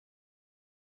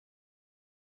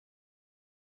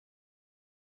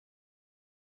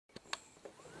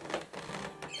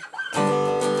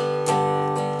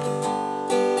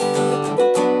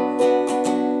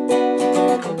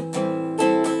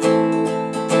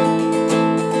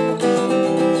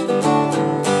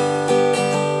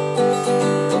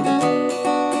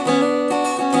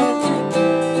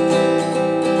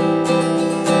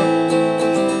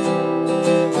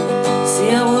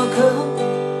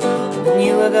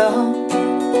long.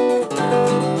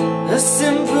 A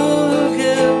simple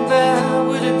goodbye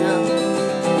would have done.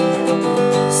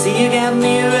 See, you got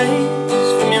me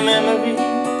erased from your memory.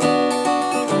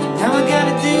 Now I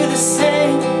gotta do the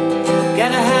same.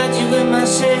 Gotta hide you in my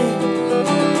shame.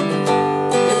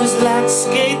 It was like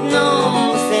skating on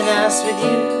thin ice with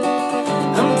you.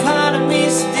 And part of me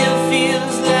still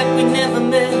feels like we never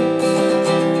met.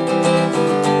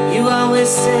 You always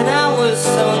said I was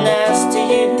so nice to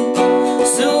you.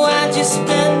 So why'd you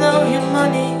spend all your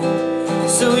money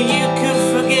so you could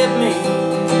forget me?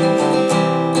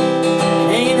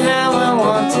 It ain't how I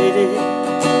wanted it,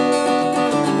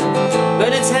 but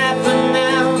it's happened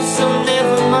now, so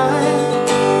never mind.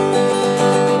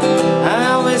 I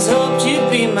always hoped you'd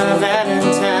be my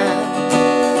Valentine.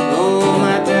 Oh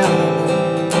my darling,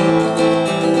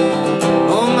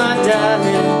 oh my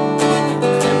darling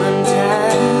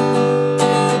Clementine.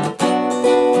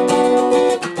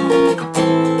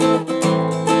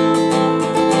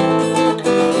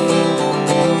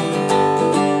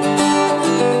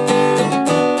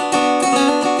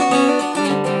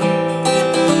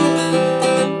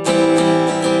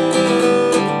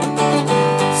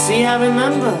 See, I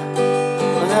remember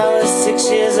when I was 6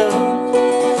 years old.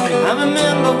 I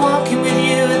remember walking with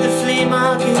you at the flea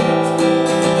market,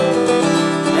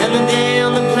 and the day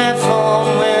on the platform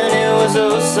when it was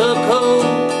oh so cold.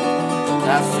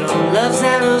 I've thrown love's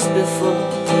arrows before,